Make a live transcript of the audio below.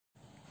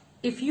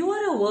If you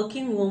are a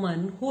working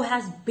woman who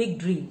has big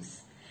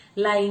dreams,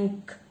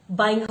 like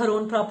buying her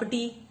own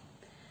property,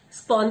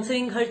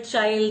 sponsoring her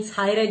child's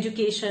higher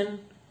education,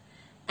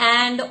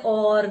 and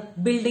or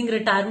building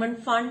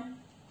retirement fund,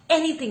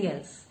 anything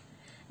else,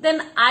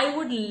 then I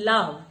would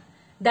love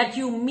that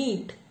you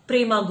meet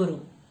Prema Guru.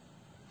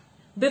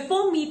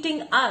 Before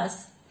meeting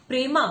us,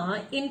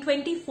 Prema in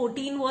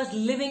 2014 was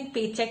living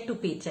paycheck to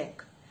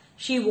paycheck.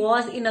 She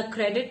was in a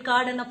credit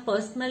card and a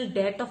personal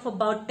debt of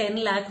about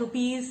 10 lakh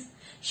rupees.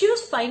 She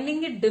was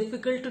finding it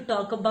difficult to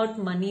talk about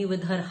money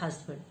with her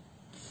husband.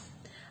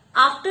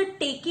 After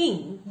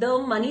taking the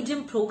Money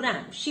Gym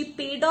program, she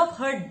paid off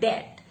her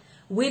debt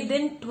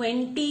within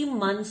 20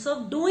 months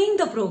of doing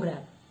the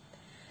program.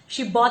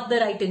 She bought the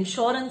right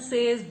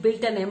insurances,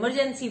 built an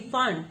emergency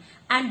fund,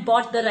 and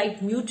bought the right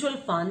mutual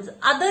funds,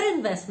 other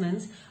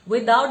investments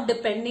without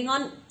depending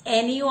on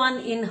anyone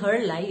in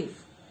her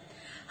life.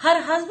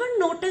 Her husband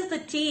noticed the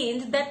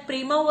change that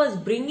Prema was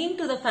bringing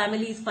to the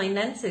family's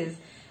finances,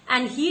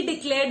 and he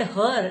declared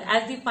her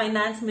as the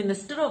finance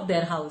minister of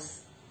their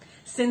house.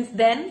 Since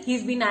then,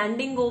 he's been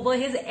handing over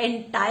his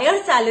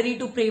entire salary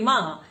to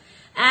Prema,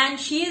 and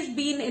she has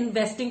been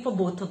investing for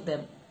both of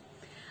them.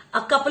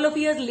 A couple of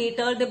years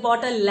later, they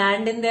bought a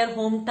land in their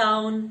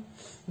hometown.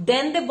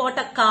 Then they bought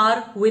a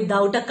car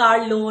without a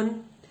car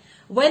loan.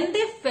 When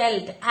they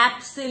felt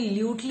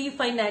absolutely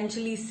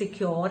financially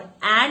secure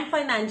and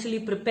financially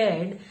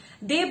prepared,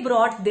 they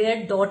brought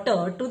their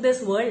daughter to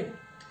this world.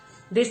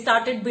 They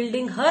started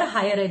building her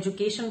higher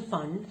education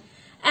fund,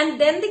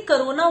 and then the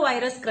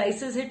coronavirus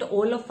crisis hit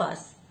all of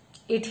us.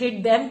 It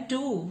hit them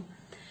too.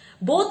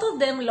 Both of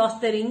them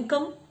lost their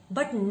income,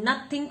 but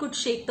nothing could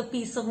shake the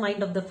peace of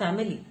mind of the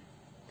family.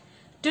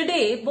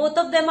 Today, both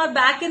of them are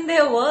back in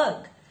their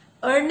work,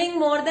 earning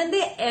more than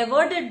they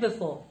ever did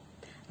before.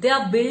 They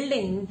are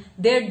building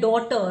their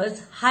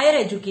daughter's higher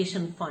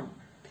education fund,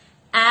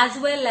 as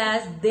well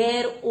as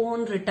their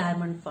own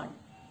retirement fund.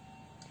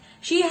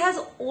 She has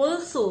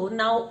also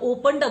now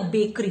opened a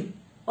bakery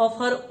of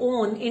her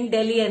own in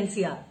Delhi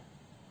NCR.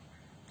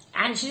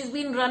 And she's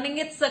been running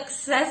it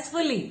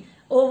successfully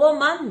over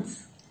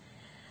months.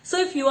 So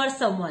if you are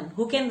someone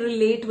who can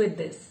relate with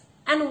this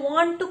and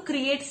want to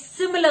create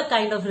similar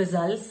kind of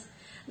results,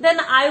 then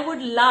I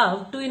would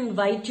love to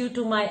invite you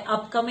to my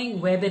upcoming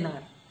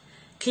webinar.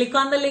 Click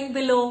on the link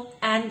below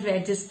and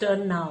register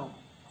now.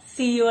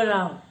 See you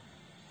around.